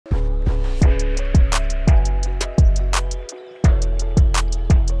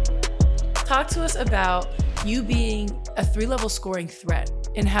talk to us about you being a 3-level scoring threat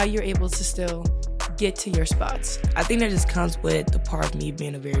and how you're able to still get to your spots. I think that just comes with the part of me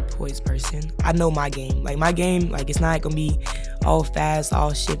being a very poised person. I know my game. Like, my game, like, it's not going to be all fast,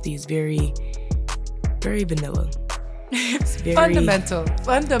 all shifty. It's very, very vanilla. It's very fundamental.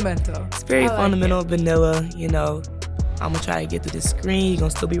 It's very fundamental, vanilla, you know. I'm going to try to get to the screen. You're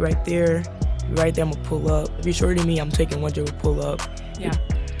going to still be right there. You're right there, I'm going to pull up. If you're shorter than me, I'm taking one dribble, pull up. Yeah.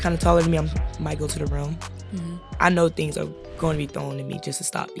 Kind of taller than me, I might go to the rim. Mm-hmm. I know things are going to be thrown at me just to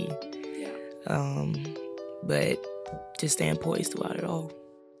stop me. Yeah. But just staying poised throughout it all.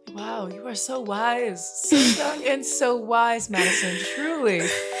 Wow, you are so wise. So young and so wise, Madison, truly.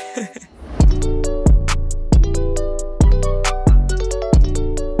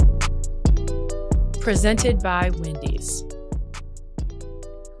 Presented by Wendy's.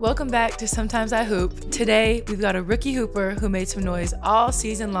 Welcome back to Sometimes I Hoop. Today, we've got a rookie hooper who made some noise all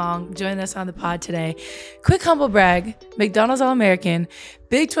season long joining us on the pod today. Quick humble brag, McDonald's All-American,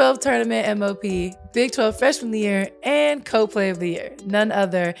 Big 12 Tournament MOP, Big 12 Freshman of the Year, and Co-Play of the Year. None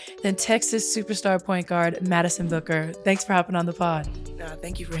other than Texas superstar point guard Madison Booker. Thanks for hopping on the pod.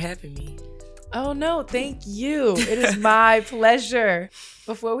 Thank you for having me. Oh no, thank you. It is my pleasure.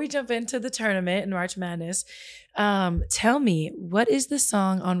 Before we jump into the tournament and March Madness, tell me, what is the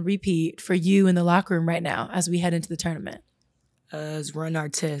song on repeat for you in the locker room right now as we head into the tournament? It's Run Our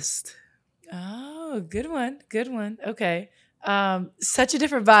Test. Oh, good one. Good one. Okay. Such a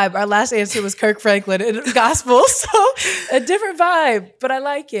different vibe. Our last answer was Kirk Franklin in gospel, so a different vibe, but I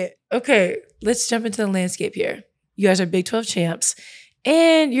like it. Okay, let's jump into the landscape here. You guys are Big 12 champs.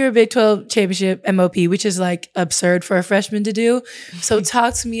 And you're a Big 12 championship MOP, which is like absurd for a freshman to do. So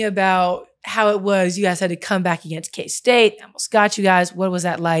talk to me about how it was. You guys had to come back against K-State. Almost got you guys. What was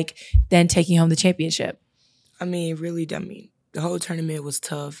that like then taking home the championship? The whole tournament was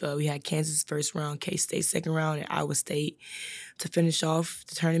tough. We had Kansas first round, K-State second round, and Iowa State to finish off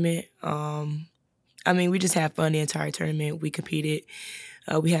the tournament. We just had fun the entire tournament. We competed.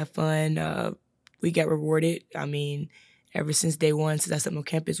 We had fun. We got rewarded. Ever since day one, since I stepped on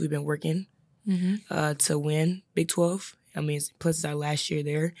campus, we've been working to win Big 12. Plus it's our last year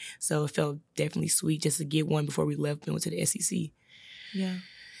there, so it felt definitely sweet just to get one before we left and went to the SEC. Yeah.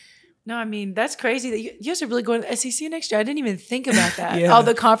 No, that's crazy that you guys are really going to the SEC next year. I didn't even think about that. Yeah. All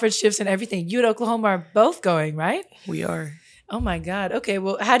the conference shifts and everything. You and Oklahoma are both going, right? We are. Oh my God. Okay,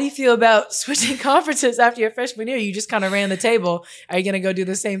 well, how do you feel about switching conferences after your freshman year? You just kind of ran the table. Are you going to go do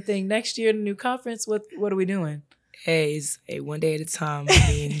the same thing next year in a new conference? What are we doing? Hey, it's one day at a time.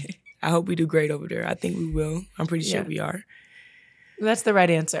 I hope we do great over there. I think we will. I'm pretty sure we are. That's the right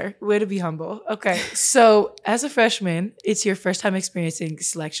answer. Way to be humble. Okay, so as a freshman, it's your first time experiencing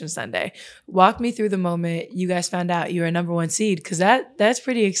Selection Sunday. Walk me through the moment you guys found out you were a #1 seed, because that's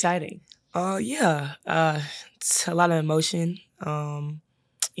pretty exciting. Yeah. It's a lot of emotion. Going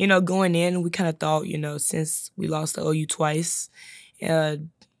in, we kind of thought, since we lost to OU twice,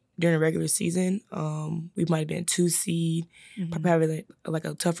 during the regular season, we might have been 2 seed, probably having like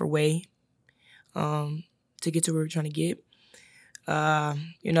a tougher way to get to where we're trying to get.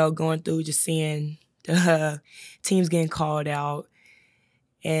 Going through just seeing the teams getting called out.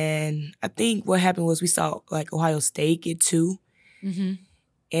 And I think what happened was we saw like Ohio State get 2. Mm-hmm.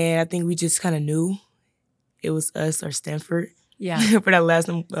 And I think we just kind of knew it was us or Stanford for that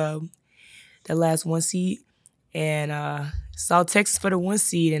last 1 seed. And saw Texas for the 1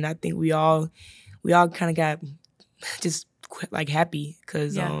 seed, and I think we all kind of got just like happy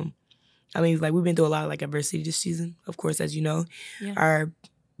because we've been through a lot of like adversity this season. Of course, as you know, our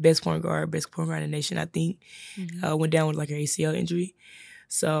best point guard in the nation, I think, went down with like an ACL injury.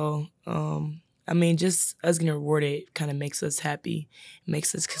 So just us getting rewarded kind of makes us happy,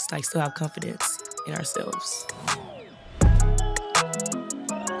 makes us still have confidence in ourselves.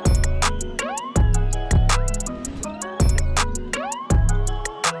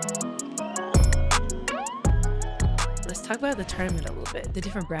 Talk about the tournament a little bit, the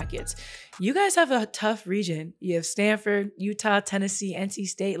different brackets. You guys have a tough region. You have Stanford, Utah, Tennessee, NC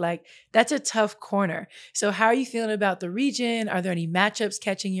State. Like, that's a tough corner. So how are you feeling about the region? Are there any matchups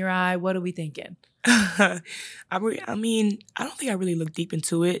catching your eye? What are we thinking? I don't think I really looked deep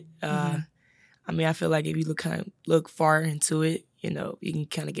into it. I feel like if you look far into it, you can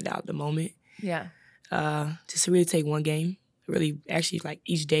kind of get out of the moment. Yeah. Just to really take one game, really actually like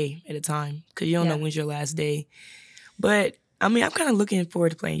each day at a time, because you don't know when's your last day. But, I'm kind of looking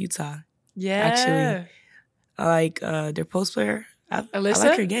forward to playing Utah. Yeah. Actually. I like their post player. I Alyssa?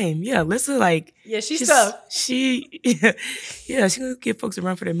 like her game. Yeah, Alyssa, she's tough. She'll give folks a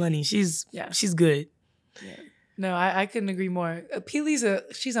run for their money. She's good. Yeah. No, I couldn't agree more. Peely's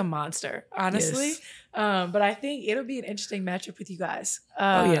she's a monster, honestly. Yes. But I think it'll be an interesting matchup with you guys.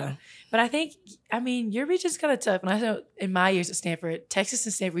 Oh, yeah. But I mean, your region's kind of tough. And I know in my years at Stanford, Texas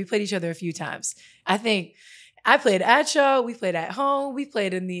and Stanford, we played each other a few times. I think I played at Shaw, we played at home, we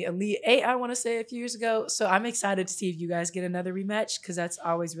played in the Elite Eight, I want to say, a few years ago. So I'm excited to see if you guys get another rematch because that's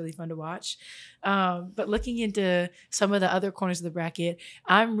always really fun to watch. But looking into some of the other corners of the bracket,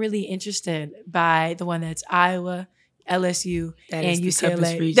 I'm really interested by the one that's Iowa, LSU, and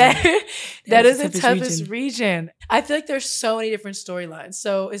UCLA. That is the toughest region. I feel like there's so many different storylines.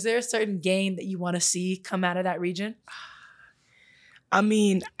 So is there a certain game that you want to see come out of that region? I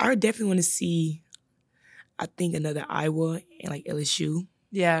mean, I definitely want to see, I think, another Iowa and like LSU.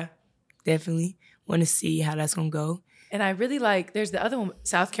 Yeah. Definitely want to see how that's going to go. And I really like, there's the other one,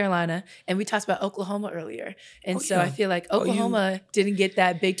 South Carolina, and we talked about Oklahoma earlier. And I feel like Oklahoma didn't get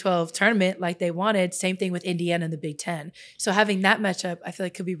that Big 12 tournament like they wanted. Same thing with Indiana in the Big 10. So having that matchup, I feel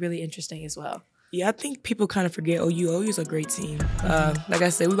like could be really interesting as well. Yeah, I think people kind of forget OU. OU's a great team. Like I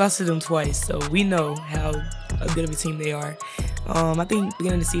said, we lost to them twice, so we know how good of a team they are. I think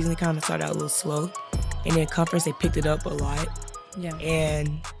beginning of the season, they kind of started out a little slow. And then conference, they picked it up a lot. Yeah.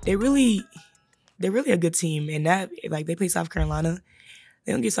 And they're really a good team. And that, like, they play South Carolina.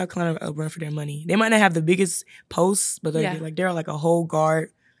 They don't give South Carolina a run for their money. They might not have the biggest posts, but they're like a whole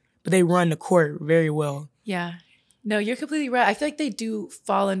guard. But they run the court very well. Yeah. No, you're completely right. I feel like they do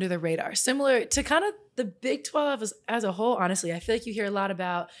fall under the radar. Similar to kind of the Big 12 as a whole, honestly. I feel like you hear a lot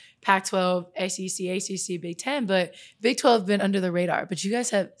about Pac-12, SEC, ACC, Big 10, but Big 12 been under the radar. But you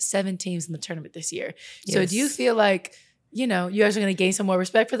guys have 7 teams in the tournament this year. So Yes. do you feel like, you guys are going to gain some more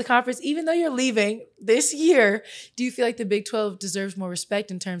respect for the conference, even though you're leaving this year? Do you feel like the Big 12 deserves more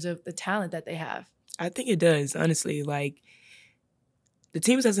respect in terms of the talent that they have? I think it does, honestly. Like, the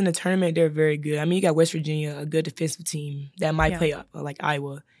teams that's in the tournament, they're very good. I mean, you got West Virginia, a good defensive team that might play up, like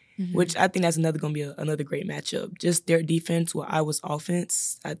Iowa, which I think that's going to be another great matchup. Just their defense with Iowa's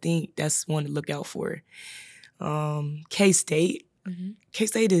offense, I think that's one to look out for. K-State.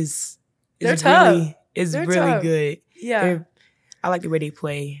 K-State is They're tough. They're really tough. Good. Yeah. I like the way they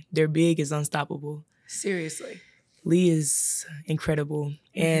play. Their big is unstoppable. Seriously. Lee is incredible.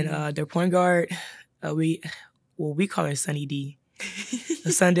 And their point guard, we call her Sunny D.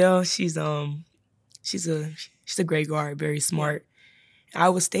 Sundell, she's a great guard, very smart.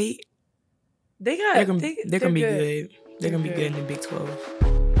 Iowa State, they're gonna be good. They're gonna be good in the Big 12.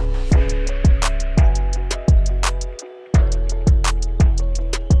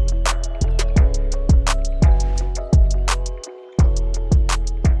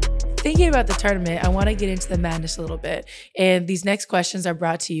 Thinking about the tournament, I want to get into the madness a little bit. And these next questions are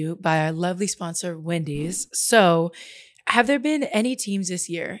brought to you by our lovely sponsor, Wendy's. So, have there been any teams this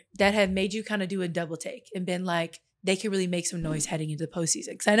year that have made you kind of do a double take and been like, they could really make some noise heading into the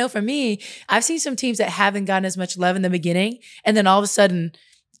postseason? Because I know for me, I've seen some teams that haven't gotten as much love in the beginning, and then all of a sudden,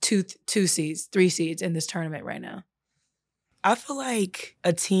 two seeds, 3 seeds in this tournament right now. I feel like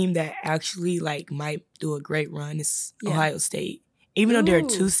a team that actually might do a great run is Ohio State. Even though they're a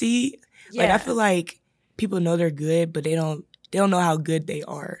 2 seed, I feel like people know they're good, but they don't know how good they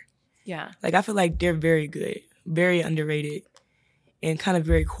are. Yeah. I feel like they're very good, very underrated, and kind of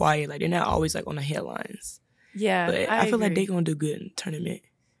very quiet. They're not always on the headlines. Yeah. But I feel like they're gonna do good in the tournament.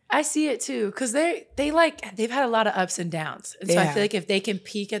 I see it too, because they've had a lot of ups and downs. And so I feel like if they can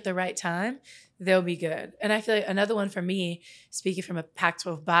peak at the right time, they'll be good. And I feel like another one for me, speaking from a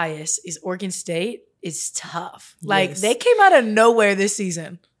Pac-12 bias, is Oregon State is tough. They came out of nowhere this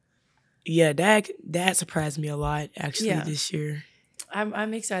season. Yeah, that surprised me a lot actually this year.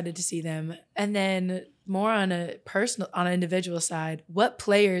 I'm excited to see them. And then more on an individual side, what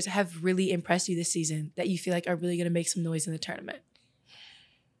players have really impressed you this season that you feel like are really going to make some noise in the tournament?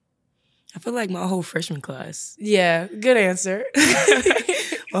 I feel like my whole freshman class. Yeah, good answer.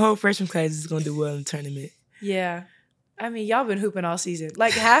 My whole freshman class is going to do well in the tournament. Yeah. I mean, y'all been hooping all season.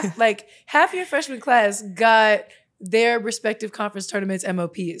 Half your freshman class got their respective conference tournaments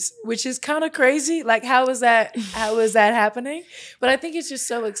MOPs, which is kind of crazy. How is that happening? But I think it's just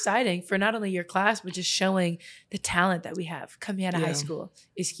so exciting for not only your class, but just showing the talent that we have coming out of high school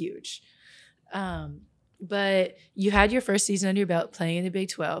is huge. But you had your first season under your belt playing in the Big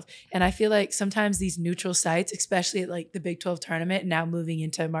 12. And I feel like sometimes these neutral sites, especially at the Big 12 tournament, now moving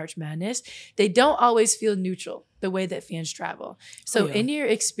into March Madness, they don't always feel neutral the way that fans travel. So in your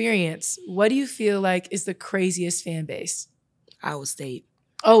experience, what do you feel like is the craziest fan base? Iowa State.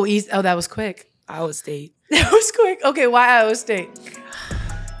 Oh, that was quick. Iowa State. That was quick. Okay, why Iowa State?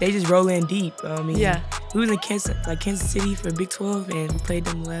 They just roll in deep. We was in Kansas City for Big 12, and we played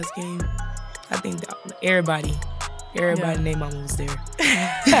them the last game. I think everybody Everybody named Mama was there.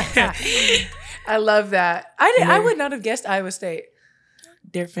 I love that. I would not have guessed Iowa State.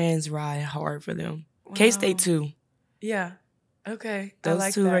 Their fans ride hard for them. Wow. K-State too. Yeah. Okay. Those I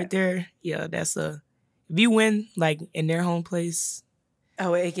like two that. right there. Yeah, that's if you win like in their home place.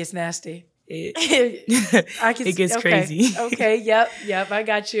 Oh, it gets nasty. It gets crazy. Okay. Yep. I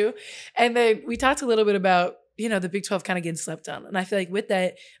got you. And then we talked a little bit about, the Big 12 kind of getting slept on. And I feel like with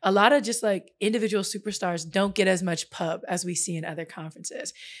that, a lot of just like individual superstars don't get as much pub as we see in other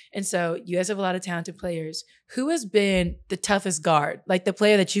conferences. And so you guys have a lot of talented players. Who has been the toughest guard? Like the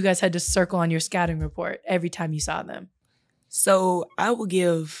player that you guys had to circle on your scouting report every time you saw them? So I will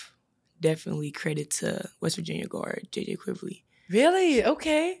give definitely credit to West Virginia guard, JJ Quigley. Really?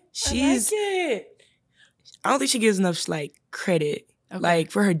 Okay. I like it. I don't think she gives enough like credit. Okay. Like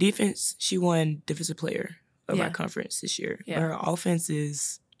for her defense, she won defensive player of our conference this year. Yeah. But her offense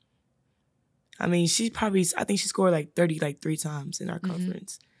is, I think she scored like 30 like 3 times in our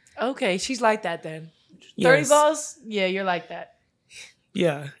conference. Okay, she's like that then. Yes. 30 balls? Yeah, you're like that.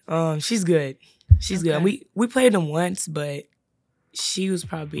 Yeah. She's good. She's good. We played them once, but she was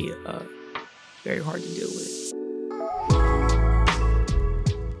probably very hard to deal with.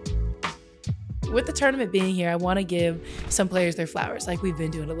 With the tournament being here, I want to give some players their flowers, like we've been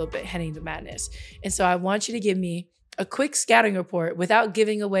doing a little bit heading into madness. And so I want you to give me a quick scouting report without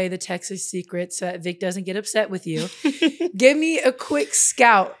giving away the Texas secrets so that Vic doesn't get upset with you. Give me a quick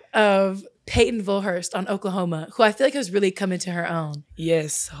scout of Peyton Volhurst on Oklahoma, who I feel like has really come into her own.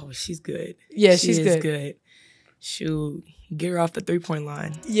 Yes. Oh, she's good. Yeah, she's good. Shoot. Get her off the 3-point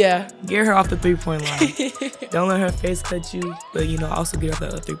line. Yeah. Get her off the 3-point line. Don't let her face cut you, but, also get her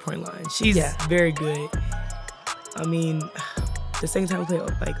off the 3-point line. She's very good. I mean, the second time we played,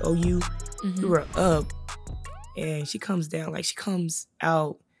 like, OU, we were up, and she comes down. Like, she comes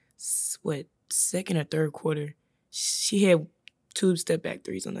out, second or third quarter. She had 2 step-back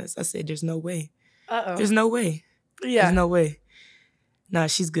threes on us. I said, there's no way. Uh-oh. There's no way. Yeah. There's no way. Nah,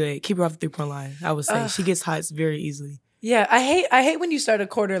 she's good. Keep her off the 3-point line, I would say. She gets hot very easily. Yeah, I hate when you start a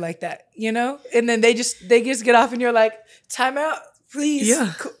quarter like that, and then they just get off and you're like, timeout, please.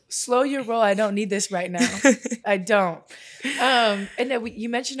 Yeah. Slow your roll. I don't need this right now. I don't. And then you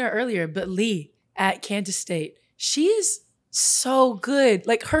mentioned her earlier, but Lee at Kansas State, she is so good.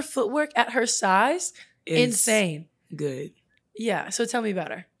 Like her footwork at her size, insane. Good. Yeah. So tell me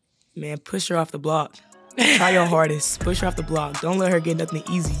about her. Man, push her off the block. Try your hardest. Push her off the block. Don't let her get nothing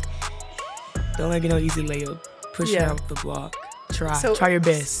easy. Don't let her get no easy layup. Push her off the block. Try your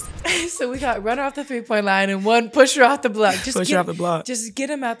best. So we got runner off the 3-point line and one pusher off the block. Just push her off the block. Just get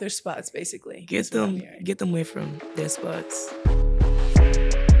them out their spots, basically. Get them away from their spots.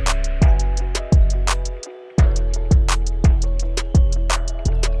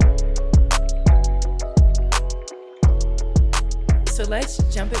 So let's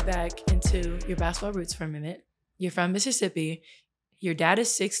jump it back into your basketball roots for a minute. You're from Mississippi. Your dad is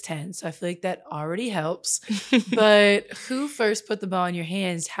 6'10", so I feel like that already helps. But who first put the ball in your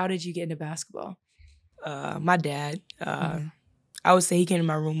hands? How did you get into basketball? My dad. I would say he came to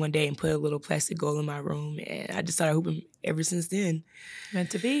my room one day and put a little plastic goal in my room, and I just started hooping ever since then.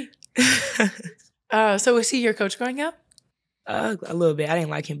 Meant to be. So was he your coach growing up? A little bit. I didn't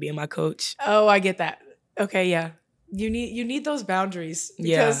like him being my coach. Oh, I get that. Okay, yeah. You need those boundaries.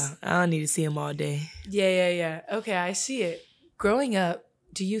 Yeah, I don't need to see him all day. Yeah. Okay, I see it. Growing up,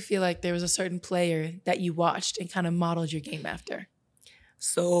 do you feel like there was a certain player that you watched and kind of modeled your game after?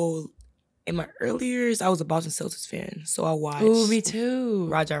 So, in my early years, I was a Boston Celtics fan. So I watched. Ooh, me too.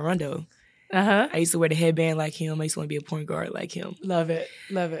 Rajon Rondo. Uh-huh. I used to wear the headband like him. I used to want to be a point guard like him. Love it.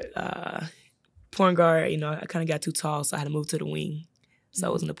 Point guard, I kind of got too tall, so I had to move to the wing. So I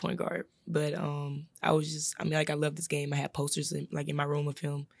wasn't a point guard. But I love this game. I had posters in my room of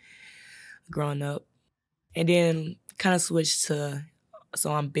him growing up. And then kind of switched to,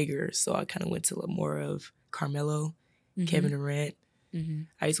 so I'm bigger, so I kind of went to more of Carmelo, Kevin Durant.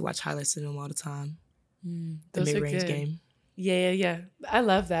 I used to watch highlights of them all the time. The mid-range game. Yeah. I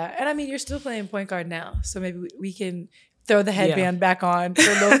love that. And I mean, you're still playing point guard now, so maybe we can throw the headband back on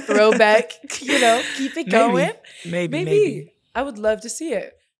for a little throwback, keep it going. Maybe. I would love to see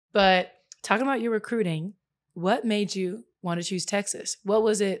it. But talking about your recruiting, what made you want to choose Texas? What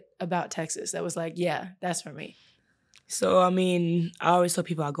was it about Texas that was like, yeah, that's for me? So, I always tell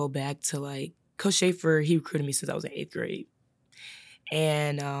people I go back to, Coach Schaefer, he recruited me since I was in 8th grade.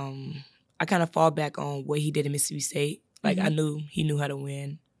 And I kind of fall back on what he did in Mississippi State. I knew he knew how to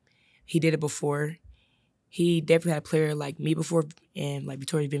win. He did it before. He definitely had a player like me before, and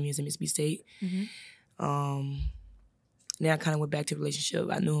Victoria Vivian's in Mississippi State. then I kind of went back to relationship.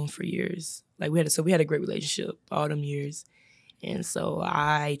 I knew him for years. Like we had a great relationship all them years. And so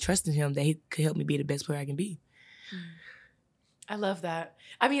I trusted him that he could help me be the best player I can be. I love that.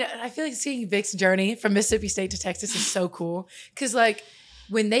 I mean, I feel like seeing Vic's journey from Mississippi State to Texas is so cool. Because, like,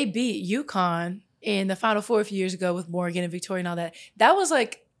 when they beat UConn in the Final Four a few years ago with Morgan and Victoria and all that, that was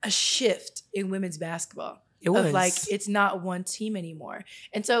like a shift in women's basketball. It was. Of like, it's not one team anymore.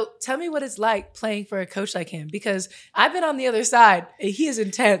 And so tell me what it's like playing for a coach like him, because I've been on the other side and he is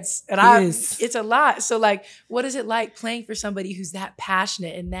intense and it's a lot. So like, what is it like playing for somebody who's that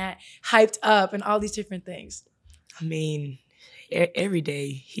passionate and that hyped up and all these different things? I mean, every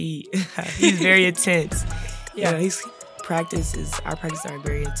day he's very intense. Yeah. You know, our practices are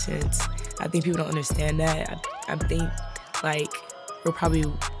very intense. I think people don't understand that. I think like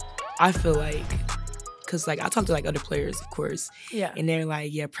I feel like, because like I talk to like other players, of course. Yeah. And they're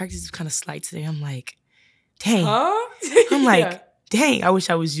like, yeah, practice is kind of slight today. I'm like, dang. Huh? I'm like, dang, I wish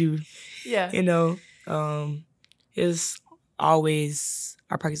I was you. Yeah. You know, it's always,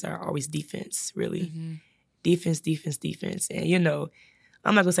 our practices are always defense, really. Mm-hmm. Defense. And, you know,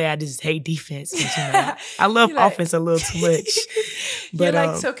 I'm not going to say I just hate defense. But, you know, I love offense a little too much. But, you're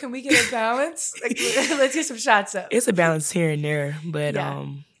like, so can we get a balance? Like, let's get some shots up. It's a balance here and there. But,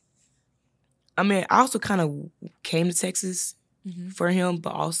 I mean, I also kind of came to Texas for him,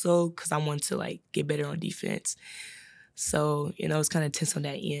 but also because I wanted to, like, get better on defense. So, you know, it's kind of tense on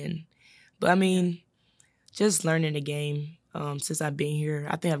that end. But, I mean, just learning the game since I've been here,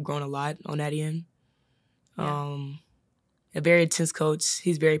 I think I've grown a lot on that end. Yeah. A very intense coach.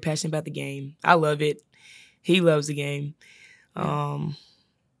 He's very passionate about the game. I love it. He loves the game.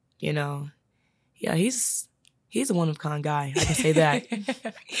 You know, yeah, he's a one-of-a-kind guy. I can say that.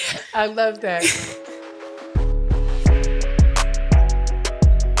 I love that.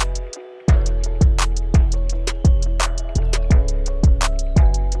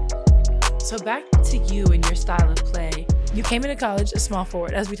 So back to you and your style of play. You came into college a small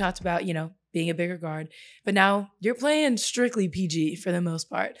forward, as we talked about, you know, being a bigger guard. But now you're playing strictly PG for the most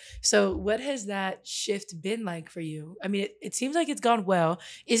part. So what has that shift been like for you? I mean, it seems like it's gone well.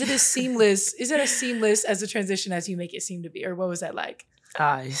 Is it as seamless as a transition as you make it seem to be? Or what was that like?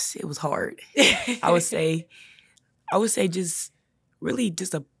 It was hard. I would say just really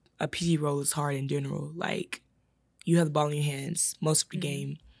just a PG role is hard in general. Like, you have the ball in your hands most of the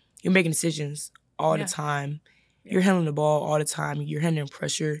game. You're making decisions all the time. Yeah. You're handling the ball all the time. You're handling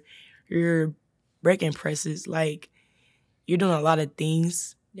pressure. You're breaking presses. Like, you're doing a lot of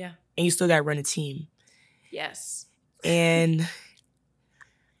things. Yeah. And you still got to run a team. Yes. And,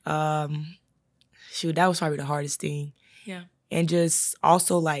 that was probably the hardest thing. Yeah. And just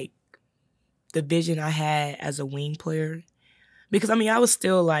also, like, the vision I had as a wing player. Because, I mean, I was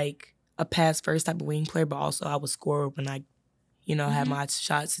still, like, a pass-first type of wing player, but also I would score when I, you know, had my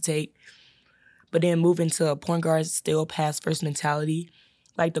shots to take. But then moving to a point guard, still pass-first mentality.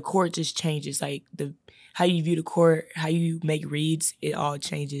 Like, the court just changes. Like, how you view the court, how you make reads, it all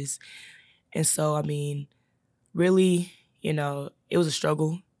changes. And so, I mean, really, you know, it was a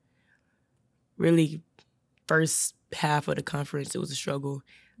struggle. Really, first half of the conference, it was a struggle.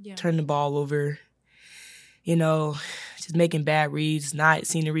 Yeah. Turning the ball over, you know, just making bad reads, not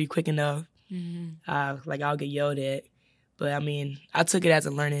seeing the read quick enough. Like, I'll get yelled at. But, I mean, I took it as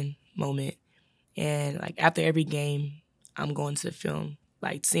a learning moment. And, like, after every game, I'm going to the film,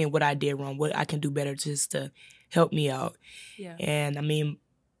 like, seeing what I did wrong, what I can do better just to help me out. Yeah. And, I mean,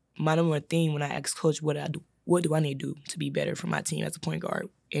 my number one thing when I asked Coach what do I need to do to be better for my team as a point guard?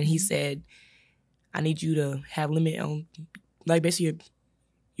 And he said, I need you to have limit on, like, basically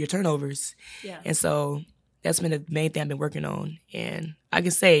your turnovers. Yeah. And so that's been the main thing I've been working on. And I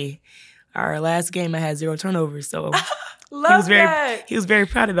can say our last game I had 0 turnovers, so... He was very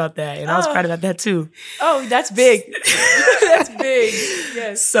proud about that, and I was proud about that too. Oh, that's big. That's big.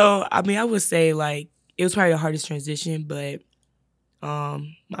 Yes. So, I mean, I would say, like, it was probably the hardest transition, but I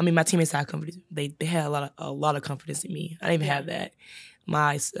mean, my teammates had confidence. They had a lot of confidence in me. I didn't even have that.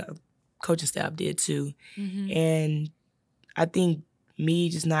 My coaching staff did too, and I think me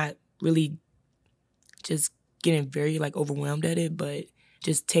just not really just getting very, like, overwhelmed at it, but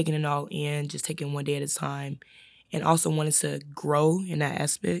just taking it all in, just taking one day at a time. And also wanted to grow in that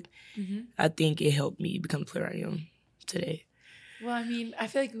aspect, I think it helped me become the player I am today. Well, I mean, I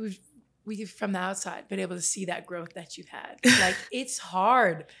feel like we've from the outside been able to see that growth that you've had. Like, it's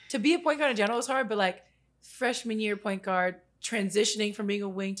hard. To be a point guard in general is hard, but, like, freshman year point guard, transitioning from being a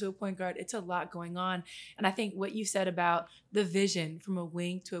wing to a point guard, it's a lot going on. And I think what you said about the vision from a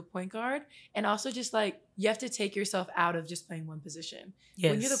wing to a point guard, and also just, like, you have to take yourself out of just playing one position.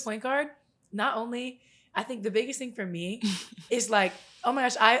 Yes. When you're the point guard, not only I think the biggest thing for me is like, oh my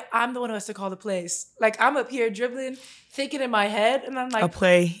gosh, I'm the one who has to call the plays. Like I'm up here dribbling, thinking in my head, and I'm like, a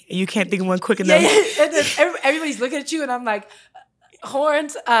play, and you can't think of one quick yeah, enough. yeah. And then everybody's looking at you, and I'm like,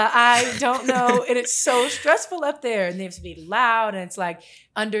 horns, I don't know. And it's so stressful up there, and they have to be loud, and it's like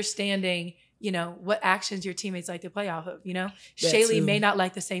understanding, you know, what actions your teammates like to play off of, you know? Shaylee may not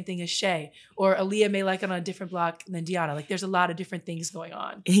like the same thing as Shay, or Aaliyah may like it on a different block than Deanna. Like there's a lot of different things going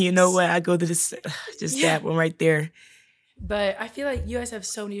on. You know what? I go to this, just that one right there. But I feel like you guys have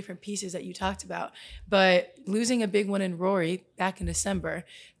so many different pieces that you talked about. But losing a big one in Rory back in December,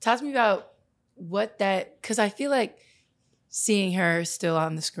 talk to me about what that, because I feel like seeing her still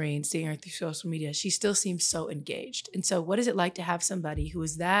on the screen, seeing her through social media, she still seems so engaged. And so what is it like to have somebody who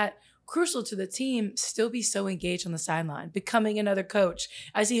is that crucial to the team still be so engaged on the sideline, becoming another coach?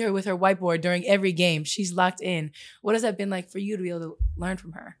 I see her with her whiteboard during every game. She's locked in. What has that been like for you to be able to learn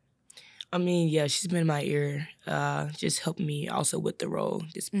from her? I mean, yeah, she's been in my ear, just helping me also with the role,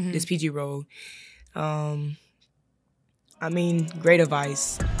 this PG role. I mean, great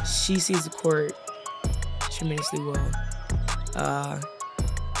advice. She sees the court tremendously well.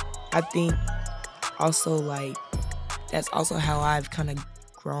 I think also like that's also how I've kind of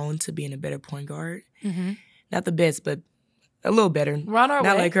grown to being a better point guard. Mm-hmm. Not the best, but a little better. We're on our way.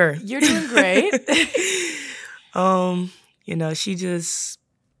 Not like her. You're doing great. You know, she just,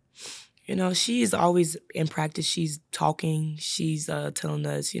 you know, she is always in practice. She's talking. She's telling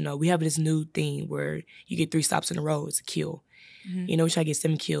us, you know, we have this new thing where you get 3 stops in a row. It's a kill. Mm-hmm. You know, we try to get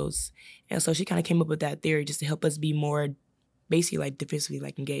 7 kills. And so she kind of came up with that theory just to help us be more basically like defensively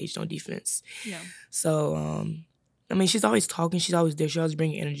like engaged on defense. Yeah. So, I mean, she's always talking. She's always there. She's always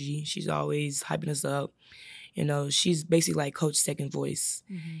bringing energy. She's always hyping us up. You know, she's basically like Coach's second voice.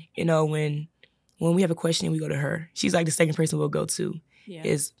 Mm-hmm. You know, when we have a question, we go to her. She's like the second person we'll go to. Yeah.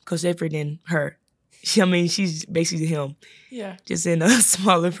 Is Coach Edford and her. I mean, she's basically him. Yeah. Just in a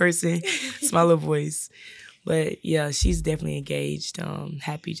smaller person, smaller voice. But yeah, she's definitely engaged.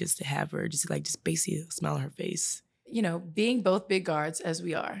 Happy just to have her. Just basically a smile on her face. You know, being both big guards as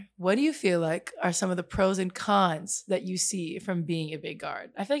we are, what do you feel like are some of the pros and cons that you see from being a big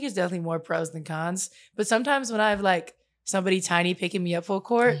guard? I feel like it's definitely more pros than cons. But sometimes when I have like somebody tiny picking me up full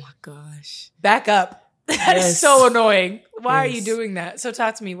court, oh my gosh, back up. That is so annoying. Why are you doing that? So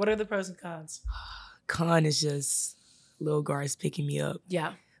talk to me. What are the pros and cons? Con is just little guards picking me up.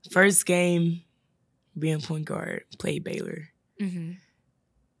 Yeah. First game, being point guard, played Baylor. Mm-hmm.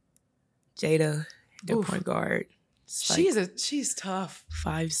 Jada, the point guard. She's tough.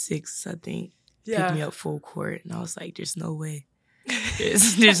 5'6", I think. Yeah. Picked me up full court, and I was like, "There's no way.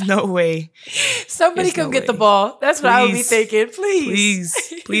 There's no way. Somebody come get the ball." That's what I would be thinking.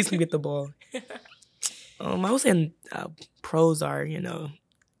 Please come get the ball. I was saying pros are, you know,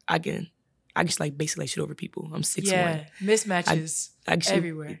 I can just like basically like shoot over people. I'm 6'1". Yeah, mismatches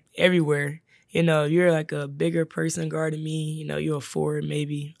everywhere. You know, you're like a bigger person guarding me. You know, you're a forward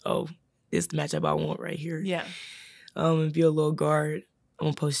maybe. Oh, this is the matchup I want right here. Yeah. If you're a little guard, I'm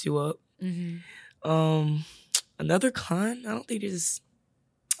gonna post you up. Mm-hmm. Another con, I don't think there's.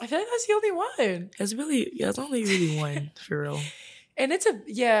 I feel like that's the only one. It's only really one for real. And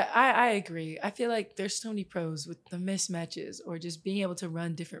I agree. I feel like there's so many pros with the mismatches or just being able to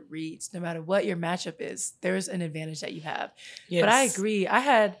run different reads. No matter what your matchup is, there's an advantage that you have. Yes. But I agree. I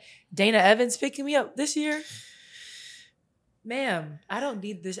had Dana Evans picking me up this year. Ma'am, I don't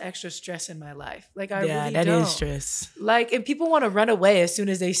need this extra stress in my life. Like, I really don't. Yeah, that is stress. Like, and people want to run away as soon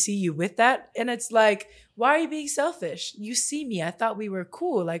as they see you with that. And it's like, why are you being selfish? You see me. I thought we were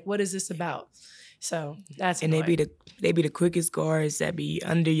cool. Like, what is this about? So that's annoying. And they be the quickest guards that be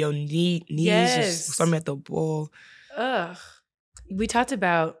under your knees, just storming at the ball. Ugh. We talked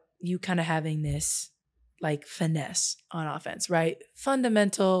about you kind of having this like finesse on offense, right?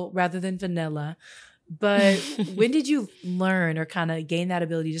 Fundamental rather than vanilla. But when did you learn or kind of gain that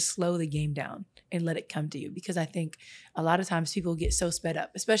ability to slow the game down and let it come to you? Because I think a lot of times people get so sped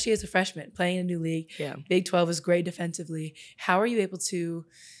up, especially as a freshman playing in a new league. Yeah. Big 12 is great defensively. How are you able to,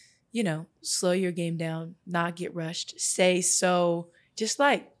 you know, slow your game down, not get rushed, stay so just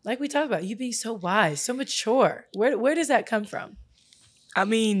like we talked about, you being so wise, so mature. Where does that come from? I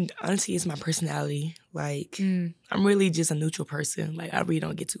mean, honestly, it's my personality. Like, I'm really just a neutral person. Like, I really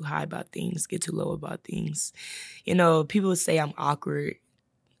don't get too high about things, get too low about things. You know, people say I'm awkward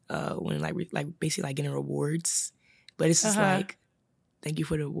when like basically like getting rewards, but it's just like, thank you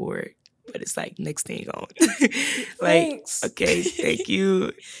for the award. But it's like next thing on. Like, thanks. Okay, thank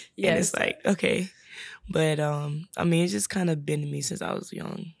you. Yes. And it's like, okay. But I mean, it's just kind of been to me since I was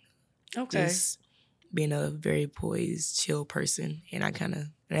young. Okay. Just being a very poised, chill person, and I kind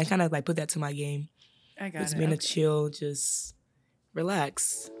of like put that to my game. I got It's it. been a chill, just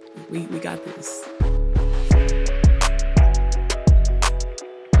relax. We got this.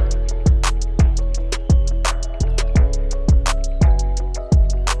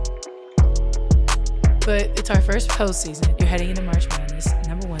 But it's our first postseason. You're heading into March Madness,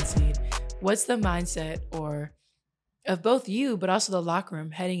 number 1 seed. What's the mindset of both you, but also the locker room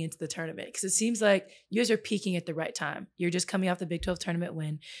heading into the tournament? Because it seems like you guys are peaking at the right time. You're just coming off the Big 12 tournament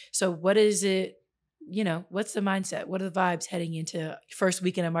win. So what is it, what's the mindset? What are the vibes heading into first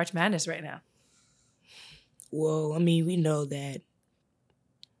weekend of March Madness right now? Well, I mean, we know that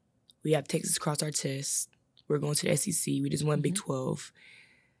we have Texas across our chest. We're going to the SEC. We just won Big 12.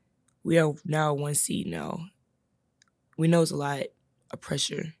 We are now 1 seed now. We know it's a lot of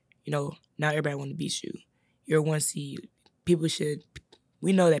pressure. Not everybody want to beat you. You're 1 seed.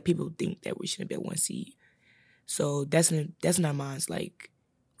 We know that people think that we shouldn't be at 1 seed. So that's in our minds. Like,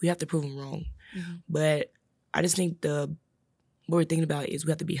 we have to prove them wrong. Mm-hmm. But I just think what we're thinking about is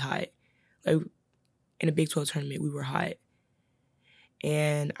we have to be hot. Like, in the Big 12 tournament, we were hot.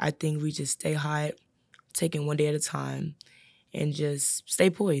 And I think we just stay hot, taking one day at a time, and just stay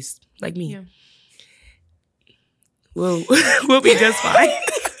poised, like me. Yeah. We'll be just fine.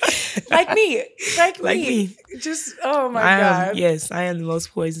 Like me. Just, oh my God. Yes, I am the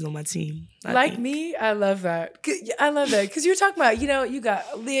most poised on my team. Like me, I love that. Because you're talking about, you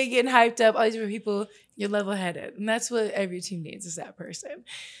got Leah getting hyped up, all these different people, you're level-headed. And that's what every team needs, is that person.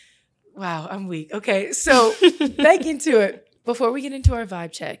 Wow, I'm weak. Okay, so back into it. Before we get into our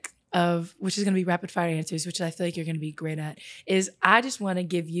vibe check, which is going to be rapid fire answers, which I feel like you're going to be great at, is I just want to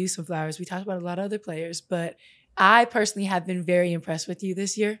give you some flowers. We talked about a lot of other players, but I personally have been very impressed with you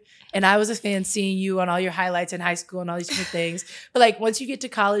this year. And I was a fan seeing you on all your highlights in high school and all these different things. But like once you get to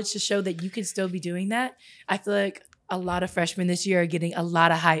college to show that you can still be doing that, I feel like a lot of freshmen this year are getting a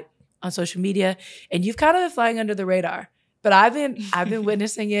lot of hype on social media. And you've kind of been flying under the radar. But I've been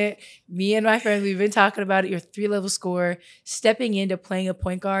witnessing it. Me and my friends, we've been talking about it. Your 3-level score, stepping into playing a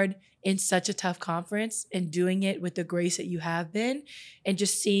point guard in such a tough conference and doing it with the grace that you have been, and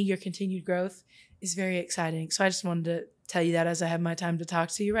just seeing your continued growth is very exciting. So I just wanted to tell you that as I have my time to talk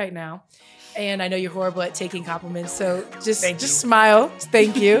to you right now. And I know you're horrible at taking compliments, so just smile.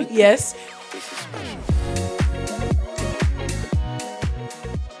 Thank you. Yes.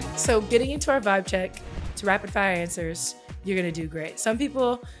 So getting into our vibe check to rapid fire answers, you're going to do great. Some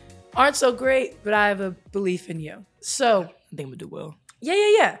people aren't so great, but I have a belief in you. So I think I'm going to do well.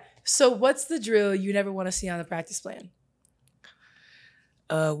 Yeah. So what's the drill you never want to see on the practice plan?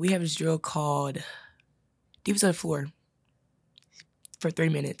 We have this drill called defense on the floor for 3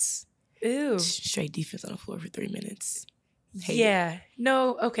 minutes. Ew. Straight defense on the floor for 3 minutes.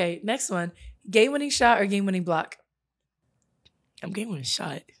 No. Okay. Next one. Game-winning shot or game-winning block? I'm game-winning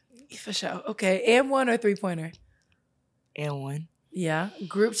shot. For sure. Okay. And 1 or 3-pointer? And 1. Yeah.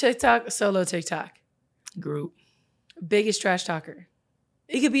 Group TikTok, solo TikTok? Group. Biggest trash talker?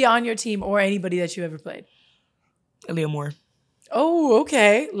 It could be on your team or anybody that you ever played. Aaliyah Moore. Oh,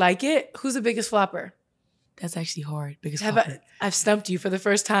 okay. Like it. Who's the biggest flopper? That's actually hard. Biggest flopper. I've stumped you for the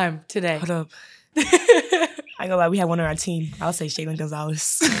first time today. Hold up. I ain't gonna lie, we had one on our team. I'll say Shaylin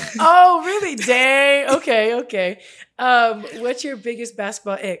Gonzalez. Oh, really? Dang. Okay. What's your biggest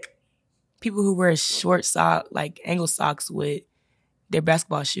basketball ick? People who wear short sock, like ankle socks with their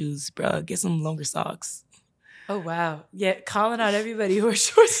basketball shoes, bro. Get some longer socks. Oh, wow. Yeah, calling out everybody who wears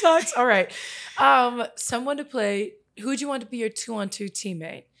short socks. All right. Someone to play. Who would you want to be your 2-on-2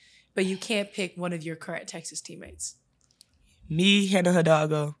 teammate? But you can't pick one of your current Texas teammates. Me, Hannah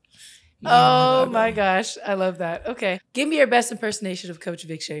Hidalgo. Oh, my gosh. I love that. Okay. Give me your best impersonation of Coach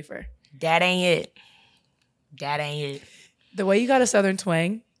Vic Schaefer. That ain't it. The way you got a Southern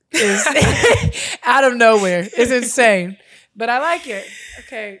twang is out of nowhere. It's insane. But I like it.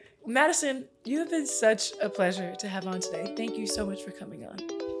 Okay. Madison, you have been such a pleasure to have on today. Thank you so much for coming on.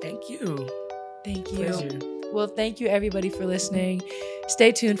 Thank you. Thank you. Pleasure. Well, thank you everybody for listening.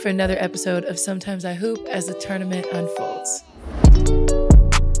 Stay tuned for another episode of Sometimes I Hoop as the tournament unfolds.